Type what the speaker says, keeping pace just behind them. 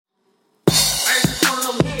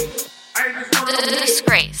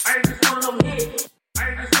Disgrace.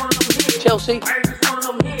 Chelsea.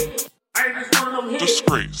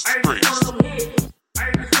 Disgrace.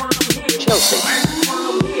 Chelsea.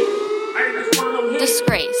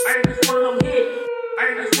 Disgrace.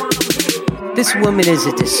 This woman is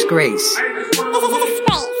a disgrace.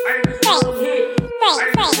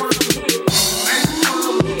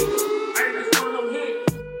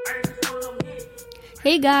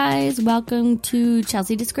 Hey guys, welcome to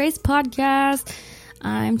Chelsea Disgrace Podcast.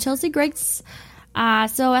 I'm Chelsea Grace.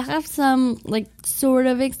 So I have some sort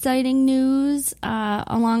of exciting news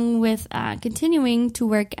along with continuing to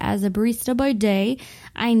work as a barista by day.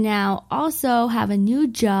 I now also have a new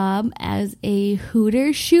job as a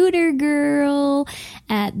Hooter Shooter girl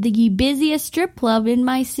at the busiest strip club in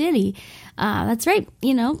my city. That's right,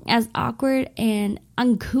 as awkward and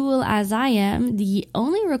uncool as I am, the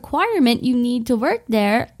only requirement you need to work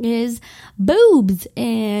there is boobs,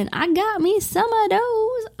 and I got me some of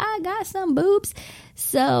those. I got some boobs.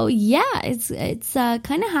 So yeah, it's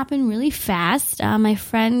kind of happened really fast. My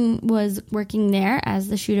friend was working there as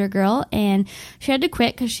the shooter girl, and she had to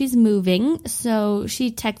quit because she's moving. So she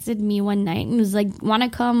texted me one night and was like, "Want to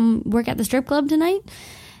come work at the strip club tonight?"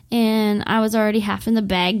 And I was already half in the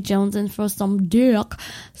bag, jonesing for some dick.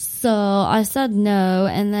 So I said no.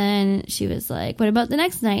 And then she was like, "What about the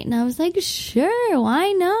next night?" And I was like, "Sure,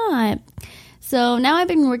 why not?" So now I've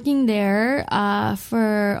been working there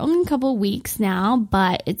for only a couple weeks now,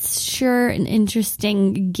 but it's sure an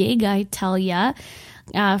interesting gig, I tell ya.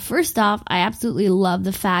 First off, I absolutely love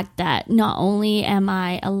the fact that not only am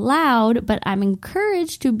I allowed, but I'm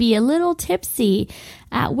encouraged to be a little tipsy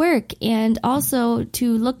at work and also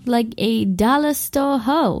to look like a dollar store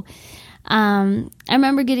hoe. I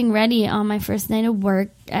remember getting ready on my first night of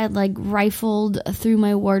work. I had rifled through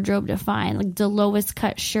my wardrobe to find the lowest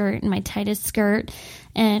cut shirt and my tightest skirt,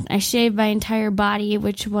 and I shaved my entire body,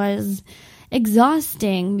 which was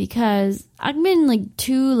exhausting because I've been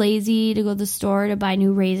too lazy to go to the store to buy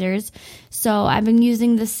new razors. So I've been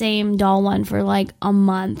using the same dull one for a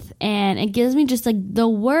month, and it gives me just the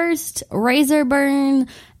worst razor burn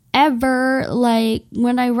ever.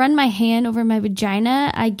 When I run my hand over my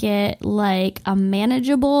vagina, I get a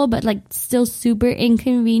manageable but still super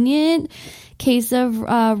inconvenient case of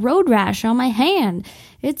road rash on my hand.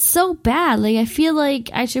 It's so bad. I feel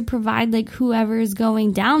like I should provide whoever is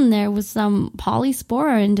going down there with some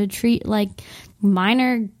polysporin to treat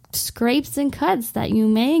minor scrapes and cuts that you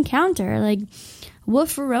may encounter.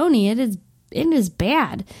 Woofaroni, it is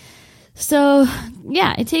bad. So,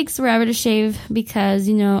 yeah, it takes forever to shave because,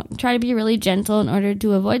 try to be really gentle in order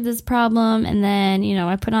to avoid this problem. And then,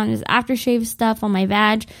 I put on this aftershave stuff on my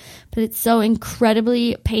vag, but it's so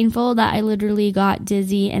incredibly painful that I literally got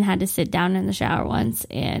dizzy and had to sit down in the shower once.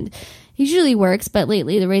 And it usually works, but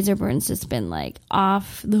lately the razor burn's just been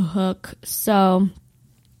off the hook. So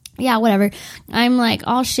yeah, whatever. I'm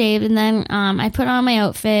all shaved, and then I put on my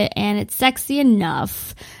outfit, and it's sexy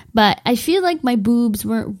enough. But I feel like my boobs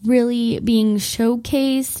weren't really being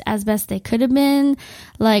showcased as best they could have been.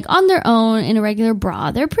 On their own in a regular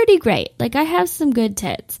bra, they're pretty great. I have some good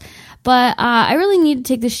tits. But I really need to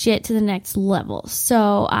take this shit to the next level.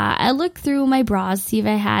 So I looked through my bras, see if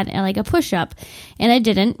I had a push-up. And I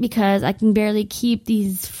didn't, because I can barely keep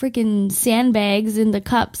these freaking sandbags in the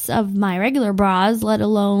cups of my regular bras, let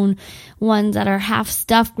alone ones that are half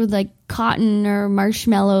stuffed with cotton or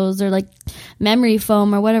marshmallows or memory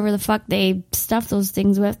foam or whatever the fuck they stuff those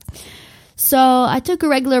things with. So I took a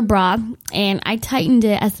regular bra and I tightened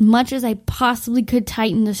it as much as I possibly could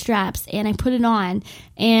tighten the straps, and I put it on.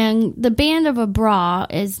 And the band of a bra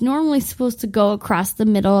is normally supposed to go across the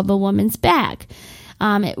middle of a woman's back.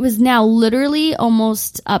 It was now literally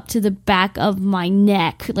almost up to the back of my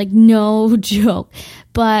neck, no joke.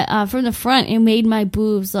 But from the front, it made my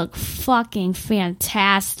boobs look fucking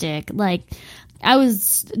fantastic. I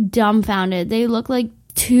was dumbfounded. They look like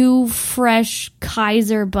 2 fresh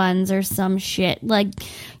Kaiser buns or some shit.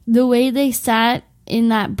 The way they sat in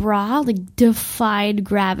that bra defied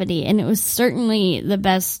gravity, and it was certainly the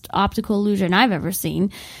best optical illusion I've ever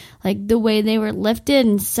seen. The way they were lifted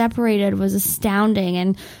and separated was astounding,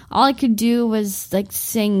 and all I could do was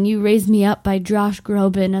sing "You Raise Me Up" by Josh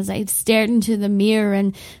Groban as I stared into the mirror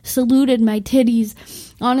and saluted my titties.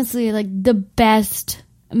 Honestly, the best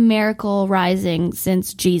miracle rising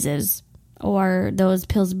since Jesus. Or those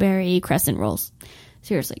Pillsbury crescent rolls.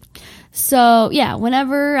 Seriously. So, yeah,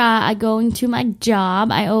 whenever I go into my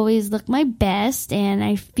job, I always look my best and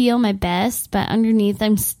I feel my best. But underneath,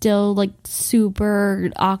 I'm still, super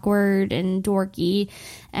awkward and dorky.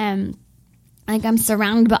 like I'm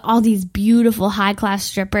surrounded by all these beautiful high-class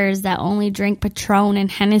strippers that only drink Patron and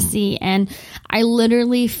Hennessy, and I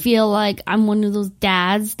literally feel like I'm one of those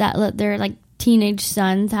dads that let their like teenage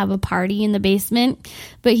sons have a party in the basement,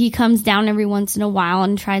 but he comes down every once in a while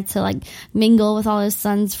and tries to like mingle with all his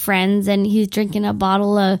son's friends, and he's drinking a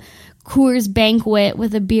bottle of Coors Banquet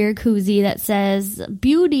with a beer koozie that says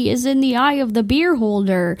 "Beauty is in the eye of the beer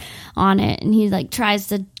holder" on it, and he like tries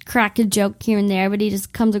to crack a joke here and there, but he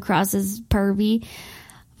just comes across as pervy.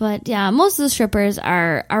 But yeah, most of the strippers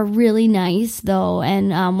are really nice though, and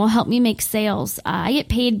will help me make sales. I get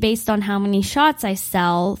paid based on how many shots I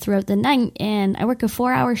sell throughout the night, and I work a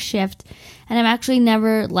 4-hour shift, and I'm actually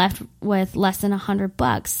never left with less than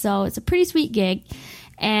 $100. So it's a pretty sweet gig.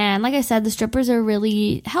 And like I said, the strippers are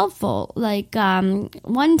really helpful. Like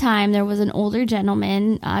one time there was an older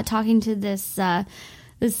gentleman talking to this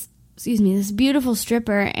beautiful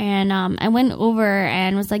stripper, and I went over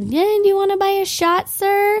and was like, "Yeah, do you want to buy a shot,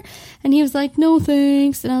 sir?" And he was like, "No,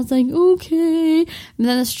 thanks." And I was like, "Okay." And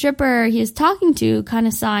then the stripper he was talking to kind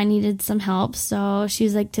of saw I needed some help, so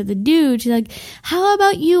she's like to the dude, she's like, "How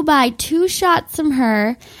about you buy 2 shots from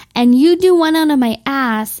her, and you do one out of my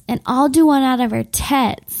ass, and I'll do one out of her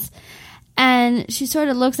tits." And she sort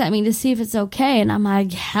of looks at me to see if it's okay, and I'm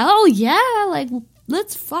like, "Hell yeah, like,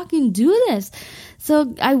 let's fucking do this."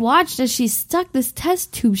 So I watched as she stuck this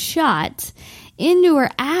test tube shot into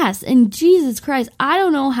her ass, and Jesus Christ, I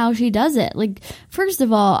don't know how she does it. Like, first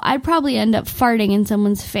of all, I'd probably end up farting in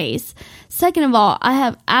someone's face. Second of all, I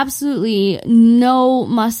have absolutely no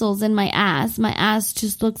muscles in my ass. My ass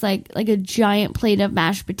just looks like a giant plate of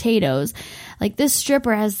mashed potatoes. Like, this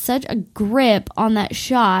stripper has such a grip on that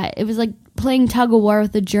shot. It was like playing tug of war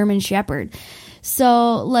with a German Shepherd.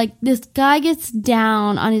 So, like, this guy gets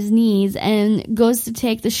down on his knees and goes to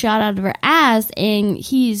take the shot out of her ass, and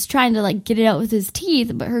he's trying to, like, get it out with his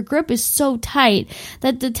teeth, but her grip is so tight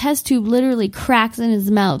that the test tube literally cracks in his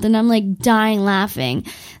mouth, and I'm, like, dying laughing.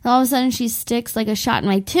 And all of a sudden, she sticks, like, a shot in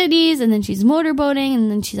my titties, and then she's motorboating, and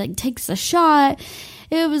then she, like, takes a shot.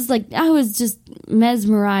 It was, like, I was just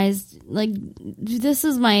mesmerized. Like, this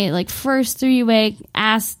is my, like, first 3-way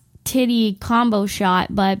ass-titty combo shot,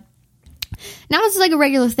 but now it's like a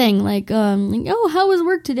regular thing, like, "Oh, how was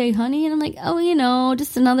work today, honey?" And I'm like, "Oh,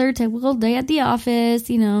 just another typical day at the office,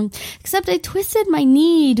 except I twisted my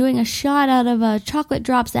knee doing a shot out of a Chocolate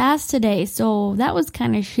Drop's ass today, so that was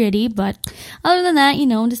kind of shitty, but other than that,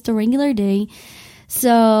 just a regular day." So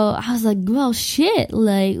I was like, well, shit,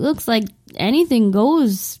 like, looks like anything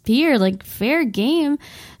goes here, like, fair game.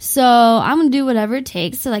 So I'm gonna do whatever it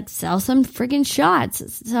takes to, like, sell some freaking shots.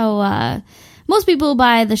 So, most people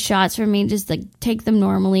buy the shots from me, just like take them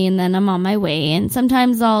normally, and then I'm on my way. And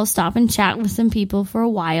sometimes I'll stop and chat with some people for a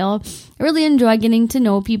while. I really enjoy getting to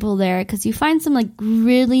know people there because you find some like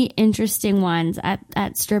really interesting ones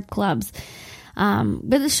at strip clubs.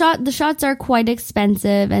 But the shots are quite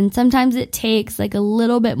expensive, and sometimes it takes like a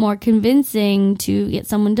little bit more convincing to get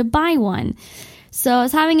someone to buy one. So I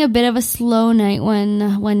was having a bit of a slow night one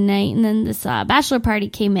night, and then this bachelor party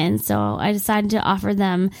came in, so I decided to offer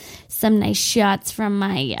them some nice shots from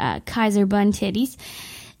my Kaiser Bun titties.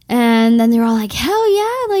 And then they're all like, "Hell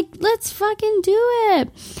yeah, like, let's fucking do it."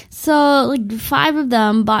 So, like, 5 of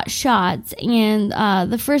them bought shots, and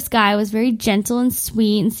the first guy was very gentle and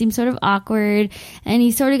sweet and seemed sort of awkward, and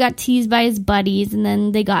he sort of got teased by his buddies, and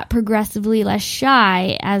then they got progressively less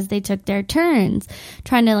shy as they took their turns,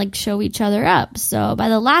 trying to, like, show each other up. So, by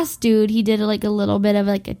the last dude, he did, like, a little bit of,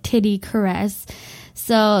 like, a titty caress.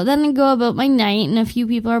 So then I go about my night, and a few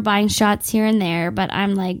people are buying shots here and there, but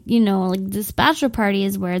I'm like, like, this bachelor party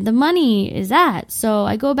is where the money is at. So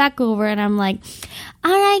I go back over and I'm like,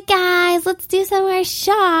 "All right, guys, let's do some more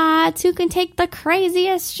shots. Who can take the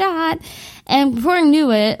craziest shot?" And before I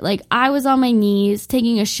knew it, like, I was on my knees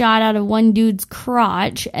taking a shot out of one dude's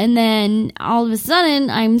crotch, and then all of a sudden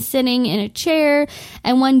I'm sitting in a chair,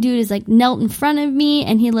 and one dude is like knelt in front of me,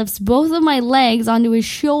 and he lifts both of my legs onto his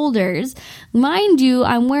shoulders. Mind you,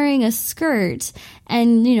 I'm wearing a skirt,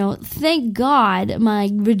 and thank God my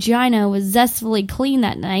vagina was zestfully clean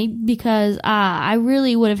that night, because I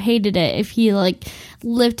really would have hated it if he like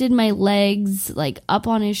lifted my legs like up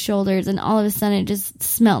on his shoulders, and all of a sudden it just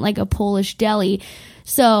smelled like a Polish deli.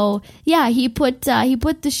 So yeah, he put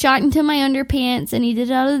the shot into my underpants, and he did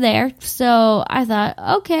it out of there. So I thought,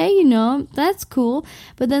 okay, that's cool.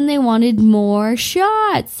 But then they wanted more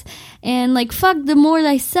shots, and like, fuck, the more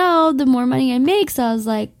I sell, the more money I make. So I was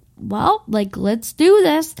like, well, like, let's do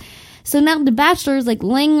this. So now the bachelor is like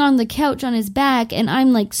laying on the couch on his back, and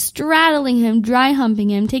I'm like straddling him, dry humping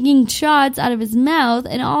him, taking shots out of his mouth,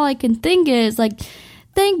 and all I can think is like,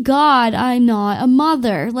 thank God I'm not a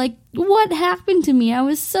mother. Like, what happened to me? I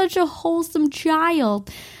was such a wholesome child.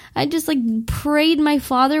 I just like prayed my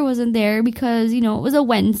father wasn't there because, it was a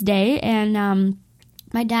Wednesday, and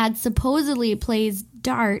my dad supposedly plays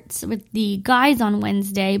darts with the guys on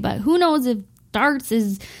Wednesday, but who knows if darts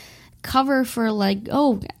is cover for like,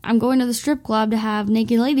 oh, I'm going to the strip club to have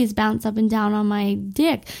naked ladies bounce up and down on my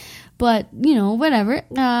dick. But, whatever.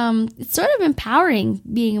 It's sort of empowering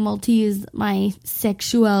being able to use my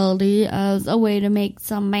sexuality as a way to make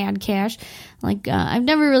some mad cash. Like, I've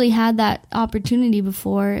never really had that opportunity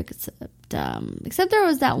before, except there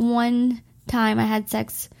was that one time I had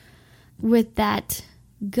sex with that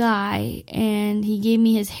guy, and he gave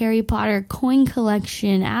me his Harry Potter coin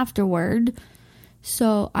collection afterward.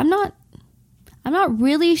 So I'm not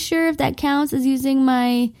really sure if that counts as using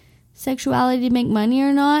my sexuality to make money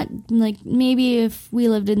or not. Like, maybe if we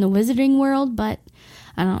lived in the wizarding world, but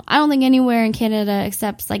I don't think anywhere in Canada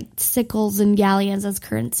accepts like sickles and galleons as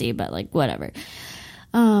currency, but like whatever.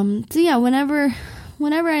 So yeah, whenever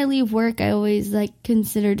I leave work, I always like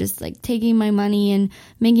consider just like taking my money and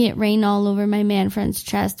making it rain all over my man friend's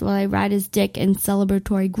chest while I ride his dick in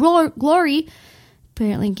celebratory glory.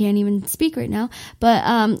 Apparently can't even speak right now, but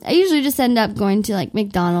I usually just end up going to like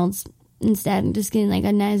McDonald's instead and just getting like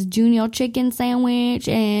a nice junior chicken sandwich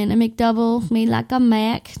and a McDouble made like a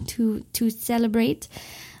Mac to celebrate.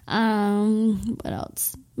 What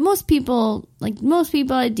else? Most people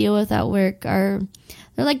I deal with at work they're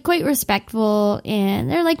like quite respectful, and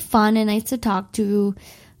they're like fun and nice to talk to.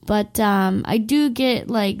 But I do get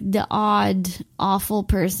like the odd awful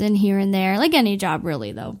person here and there, like any job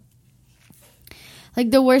really though. Like,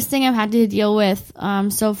 the worst thing I've had to deal with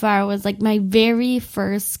so far was, like, my very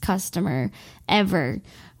first customer ever,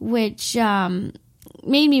 which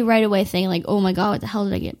made me right away think, like, oh, my God, what the hell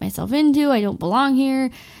did I get myself into? I don't belong here.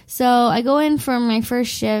 So I go in for my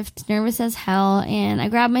first shift, nervous as hell, and I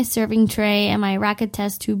grab my serving tray and my racket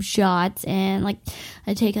test tube shots, and, like,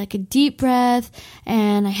 I take, like, a deep breath,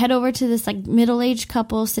 and I head over to this, like, middle-aged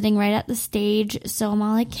couple sitting right at the stage. So I'm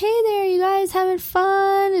all like, hey there, you guys having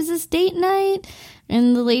fun? Is this date night?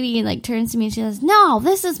 And the lady, like, turns to me and she says, no,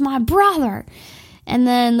 this is my brother. And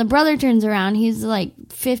then the brother turns around. He's, like,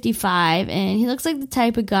 55, and he looks like the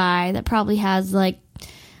type of guy that probably has, like,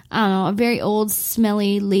 I don't know, a very old,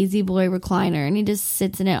 smelly, lazy boy recliner. And he just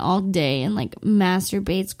sits in it all day and, like,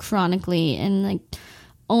 masturbates chronically and, like,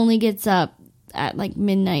 only gets up at, like,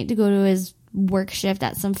 midnight to go to his work shift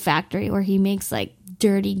at some factory where he makes, like,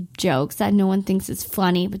 dirty jokes that no one thinks is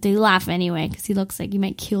funny, but they laugh anyway because he looks like he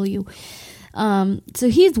might kill you. So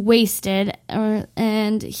he's wasted,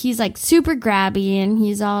 and he's like super grabby, and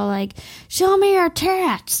he's all like, show me your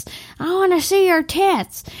tits. I want to see your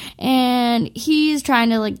tits. And he's trying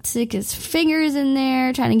to like stick his fingers in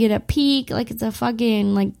there, trying to get a peek, like it's a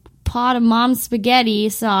fucking like pot of mom's spaghetti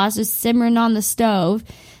sauce just simmering on the stove.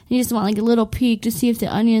 You just want like a little peek to see if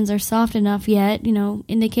the onions are soft enough yet,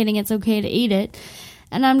 indicating it's okay to eat it.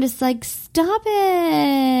 And I'm just like, stop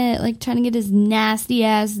it. Like, trying to get his nasty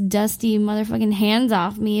ass, dusty motherfucking hands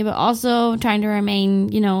off me, but also trying to remain,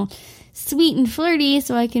 sweet and flirty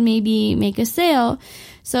so I can maybe make a sale.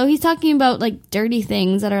 So he's talking about, like, dirty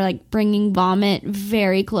things that are, like, bringing vomit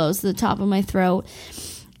very close to the top of my throat.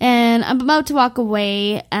 And I'm about to walk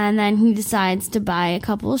away, and then he decides to buy a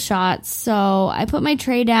couple of shots. So I put my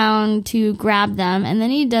tray down to grab them, and then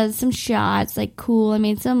he does some shots. Like, cool, I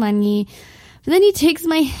made some money. But then he takes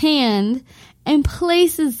my hand and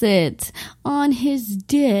places it on his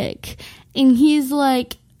dick. And he's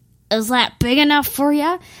like, is that big enough for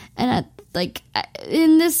you? And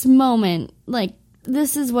in this moment, like,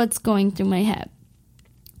 this is what's going through my head.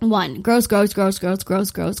 1, gross.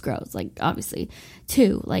 Like, obviously.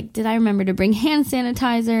 2, like, did I remember to bring hand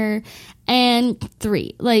sanitizer? And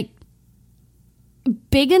 3, like,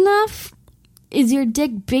 big enough? Is your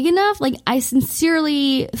dick big enough? Like, I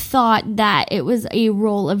sincerely thought that it was a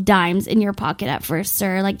roll of dimes in your pocket at first,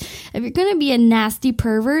 sir. Like, if you're gonna be a nasty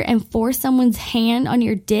pervert and force someone's hand on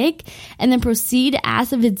your dick and then proceed to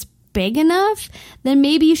ask if it's big enough, then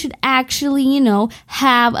maybe you should actually,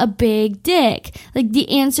 have a big dick. Like, the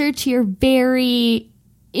answer to your very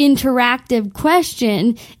interactive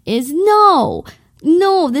question is no.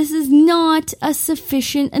 No, this is not a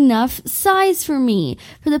sufficient enough size for me.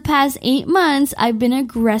 For the past 8 months, I've been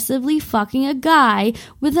aggressively fucking a guy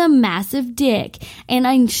with a massive dick. And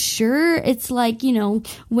I'm sure it's like,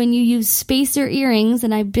 when you use spacer earrings,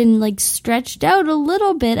 and I've been like stretched out a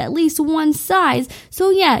little bit, at least one size.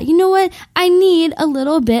 So yeah, you know what? I need a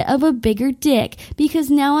little bit of a bigger dick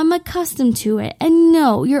because now I'm accustomed to it. And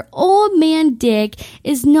no, your old man dick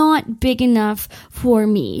is not big enough for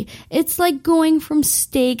me. It's like going for from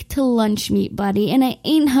steak to lunch meat, buddy, and I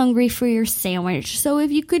ain't hungry for your sandwich. So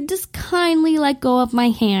if you could just kindly let go of my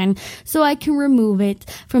hand so I can remove it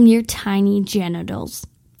from your tiny genitals.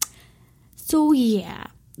 So yeah,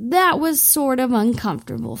 that was sort of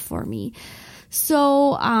uncomfortable for me.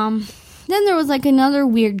 So, then there was, like, another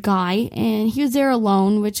weird guy, and he was there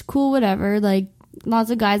alone, which, cool, whatever. Like,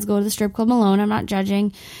 lots of guys go to the strip club alone. I'm not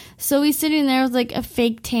judging. So he's sitting there with, like, a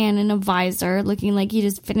fake tan and a visor, looking like he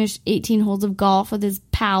just finished 18 holes of golf with his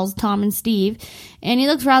pals, Tom and Steve. And he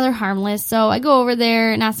looks rather harmless. So I go over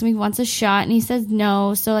there and ask him if he wants a shot, and he says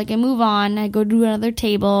no. So, like, I move on. I go to another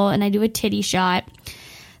table, and I do a titty shot.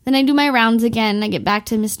 Then I do my rounds again, and I get back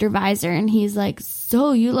to Mr. Visor, and he's like,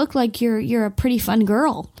 so you look like you're a pretty fun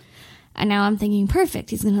girl. And now I'm thinking, perfect,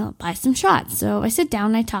 he's going to buy some shots. So I sit down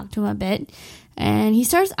and I talk to him a bit. And he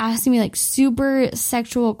starts asking me, like, super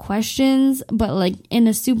sexual questions, but, like, in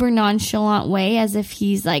a super nonchalant way, as if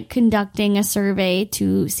he's, like, conducting a survey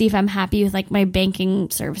to see if I'm happy with, like, my banking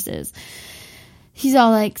services. He's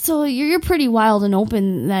all like, so you're pretty wild and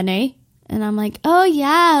open then, eh? And I'm like, oh,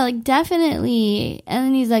 yeah, like, definitely. And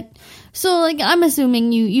then he's like, so, like, I'm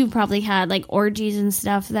assuming you probably had, like, orgies and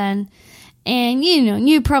stuff then. And, you know,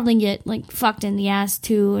 you probably get, like, fucked in the ass,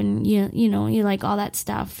 too, and, you know, you like all that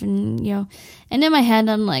stuff, and, you know, and in my head,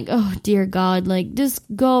 I'm like, oh, dear God, like, just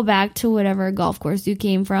go back to whatever golf course you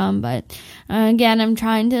came from, but, again, I'm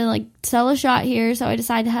trying to, like, sell a shot here, so I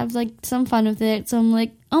decide to have, like, some fun with it, so I'm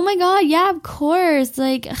like, oh my God, yeah, of course,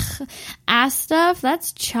 like, ass stuff,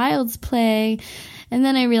 that's child's play. And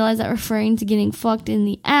then I realized that referring to getting fucked in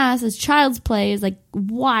the ass as child's play is, like,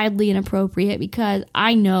 wildly inappropriate, because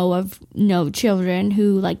I know of no children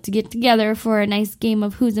who like to get together for a nice game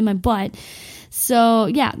of who's in my butt. So,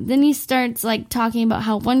 yeah, then he starts, like, talking about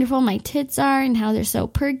how wonderful my tits are and how they're so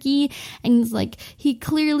perky. And he's like, he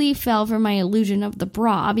clearly fell for my illusion of the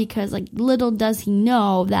bra, because, like, little does he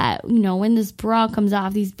know that, you know, when this bra comes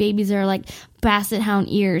off, these babies are, like, basset hound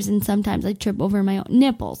ears, and sometimes I trip over my own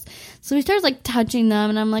nipples. So he starts, like, touching them,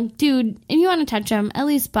 and I'm like, dude, if you want to touch them, at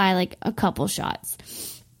least buy, like, a couple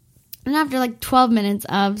shots. And after, like, 12 minutes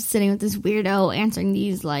of sitting with this weirdo answering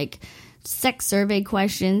these, like, sex survey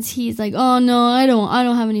questions, he's like, oh no, I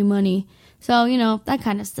don't have any money. So, you know, that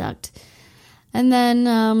kind of sucked. And then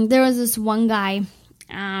there was this one guy,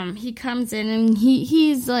 he comes in, and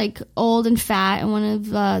he's like old and fat, and one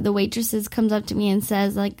of the waitresses comes up to me and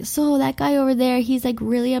says, like, so that guy over there, he's like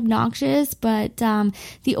really obnoxious, but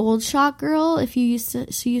the old shot girl, she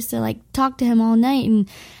used to like talk to him all night,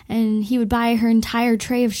 and he would buy her entire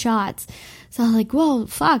tray of shots. So I was like, whoa,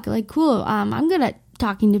 fuck, like, cool, I'm good at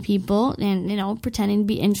talking to people and, you know, pretending to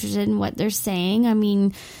be interested in what they're saying. I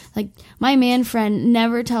mean, like, my man friend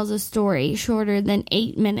never tells a story shorter than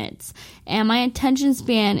 8 minutes, and my attention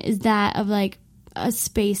span is that of, like, a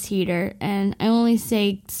space heater. And I only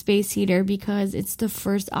say space heater because it's the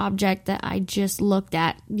first object that I just looked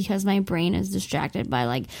at, because my brain is distracted by,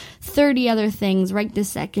 like, 30 other things right this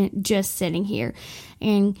second, just sitting here.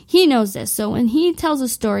 And he knows this. So when he tells a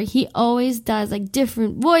story, he always does, like,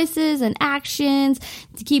 different voices and actions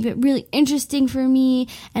to keep it really interesting for me.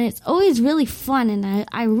 And it's always really fun. And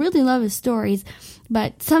I really love his stories.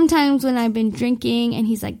 But sometimes when I've been drinking and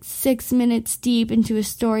he's, like, 6 minutes deep into a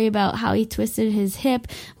story about how he twisted his hip,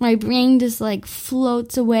 my brain just, like,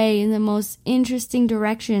 floats away in the most interesting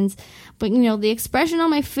directions. But, you know, the expression on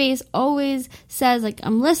my face always says, like,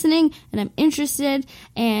 I'm listening and I'm interested,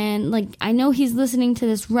 and, like, I know he's listening to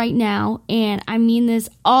this right now, and I mean this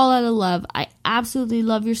all out of love. I absolutely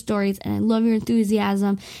love your stories, and I love your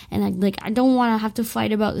enthusiasm, and I don't want to have to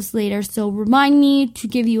fight about this later, so remind me to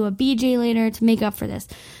give you a BJ later to make up for this.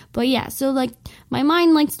 But yeah, so, like, my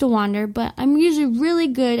mind likes to wander, but I'm usually really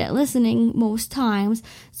good at listening most times.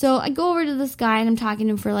 So I go over to this guy, and I'm talking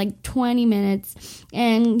to him for, like, 20 minutes,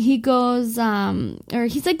 and he goes, or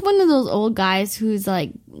he's, like, one of those old guys who's,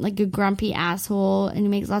 like a grumpy asshole, and he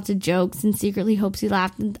makes lots of jokes and secretly hopes you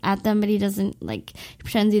laugh at them, but he doesn't, like, he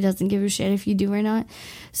pretends he doesn't give a shit if you do or not.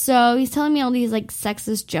 So he's telling me all these, like,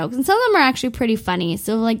 sexist jokes, and some of them are actually pretty funny.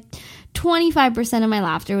 So, like, 25% of my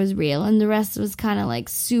laughter was real, and the rest was kind of, like,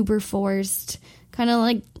 super forced, kind of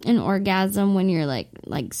like an orgasm when you're like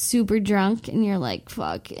super drunk and you're like,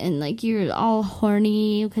 fuck, and, like, you're all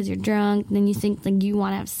horny because you're drunk, and then you think, like, you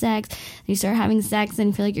want to have sex, and you start having sex, and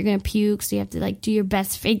you feel like you're gonna puke, so you have to, like, do your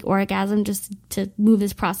best fake orgasm just to move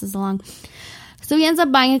this process along. So he ends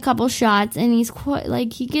up buying a couple shots, and he's quite,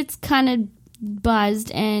 like, he gets kind of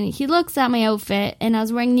buzzed, and he looks at my outfit, and I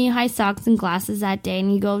was wearing knee-high socks and glasses that day,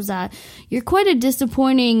 and he goes, you're quite a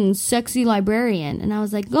disappointing sexy librarian. And I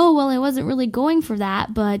was like, oh, well, I wasn't really going for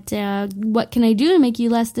that, but what can I do to make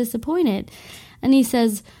you less disappointed? And he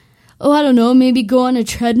says, oh, I don't know, maybe go on a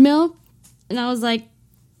treadmill. And I was like,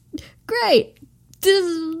 great.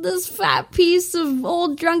 This fat piece of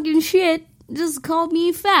old drunken shit just called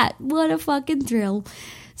me fat. What a fucking thrill.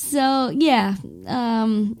 So, yeah,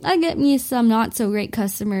 I get me some not so great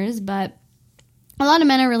customers, but a lot of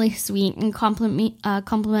men are really sweet and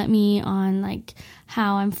compliment me on, like,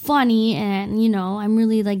 how I'm funny and, you know, I'm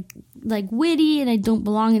really, like witty and I don't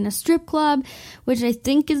belong in a strip club, which I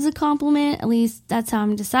think is a compliment. At least that's how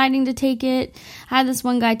I'm deciding to take it. I had this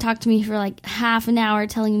one guy talk to me for like half an hour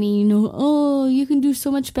telling me, you know, oh, you can do so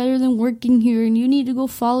much better than working here and you need to go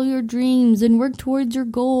follow your dreams and work towards your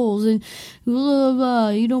goals and blah, blah, blah.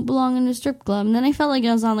 You don't belong in a strip club. And then I felt like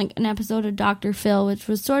I was on like an episode of Dr. Phil, which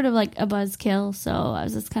was sort of like a buzzkill. So I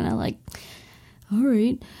was just kind of like, all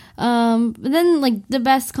right. But then, like, the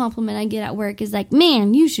best compliment I get at work is like,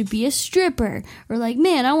 man, you should be a stripper. Or like,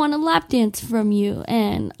 man, I want a lap dance from you.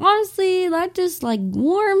 And honestly, that just, like,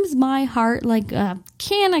 warms my heart like a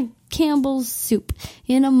can of Campbell's soup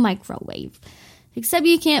in a microwave. Except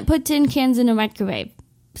you can't put tin cans in a microwave.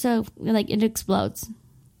 So, like, it explodes.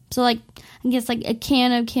 So, like, I guess, like, a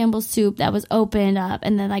can of Campbell's soup that was opened up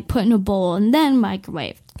and then, like, put in a bowl and then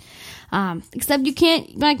microwaved. Except you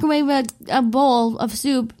can't microwave a bowl of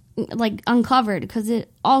soup, like, uncovered, because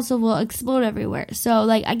it also will explode everywhere. So,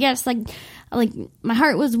 like, I guess, like, my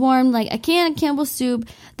heart was warmed, like, a can of Campbell's soup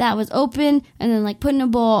that was open, and then, like, put in a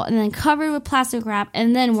bowl, and then covered with plastic wrap,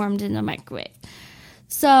 and then warmed in the microwave.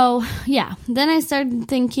 So, yeah, then I started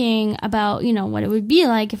thinking about, you know, what it would be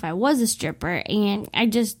like if I was a stripper, and I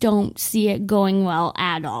just don't see it going well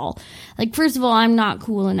at all. Like, first of all, I'm not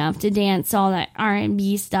cool enough to dance all that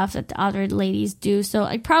R&B stuff that the other ladies do, so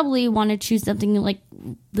I probably want to choose something like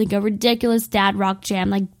a ridiculous dad rock jam,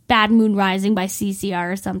 like Bad Moon Rising by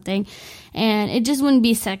CCR or something, and it just wouldn't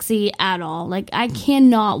be sexy at all. Like, I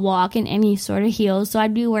cannot walk in any sort of heels, so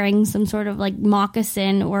I'd be wearing some sort of, like,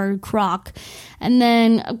 moccasin or croc, and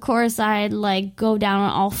then, of course, I'd, like, go down on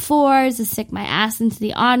all fours to stick my ass into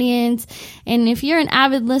the audience, and if you're an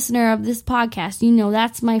avid listener of this podcast, you know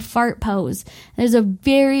that's my fart pose. There's a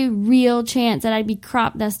very real chance that I'd be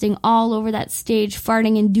crop dusting all over that stage,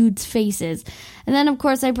 farting in dudes' faces. And then, of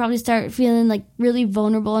course, I probably start feeling, like, really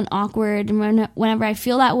vulnerable and awkward. And whenever I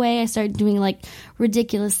feel that way, I start doing, like,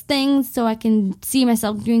 ridiculous things so I can see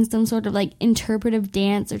myself doing some sort of, like, interpretive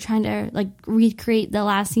dance or trying to, like, recreate the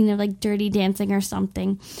last scene of, like, Dirty Dancing or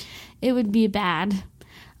something. It would be bad.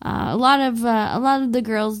 A lot of the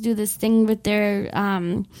girls do this thing with their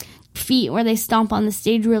feet where they stomp on the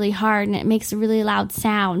stage really hard and it makes a really loud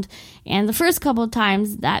sound. And the first couple of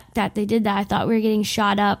times that they did that, I thought we were getting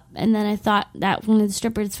shot up, and then I thought that one of the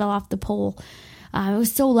strippers fell off the pole. It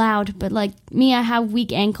was so loud, but like me, I have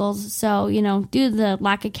weak ankles, so, you know, due to the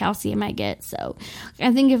lack of calcium I get, so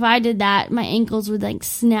I think if I did that, my ankles would like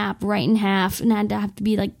snap right in half, and I'd have to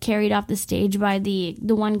be like carried off the stage by the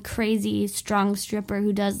one crazy strong stripper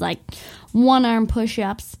who does like one arm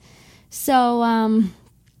push-ups. So,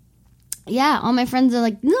 yeah, all my friends are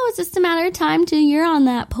like, no, it's just a matter of time till you're on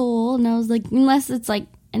that pole. And I was like, unless it's like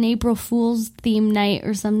an April Fool's theme night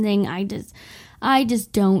or something, I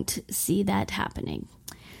just don't see that happening.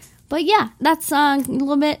 But yeah, that's a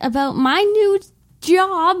little bit about my new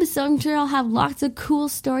job. So I'm sure I'll have lots of cool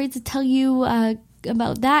stories to tell you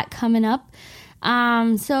about that coming up.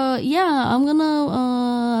 So yeah, I'm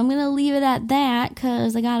gonna leave it at that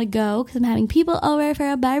because I gotta go because I'm having people over for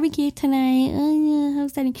a barbecue tonight. Oh, yeah, how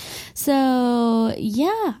exciting. So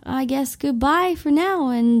yeah, I guess goodbye for now.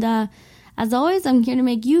 And, as always, I'm here to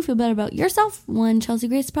make you feel better about yourself, one Chelsea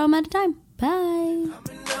Grace problem at a time. Bye.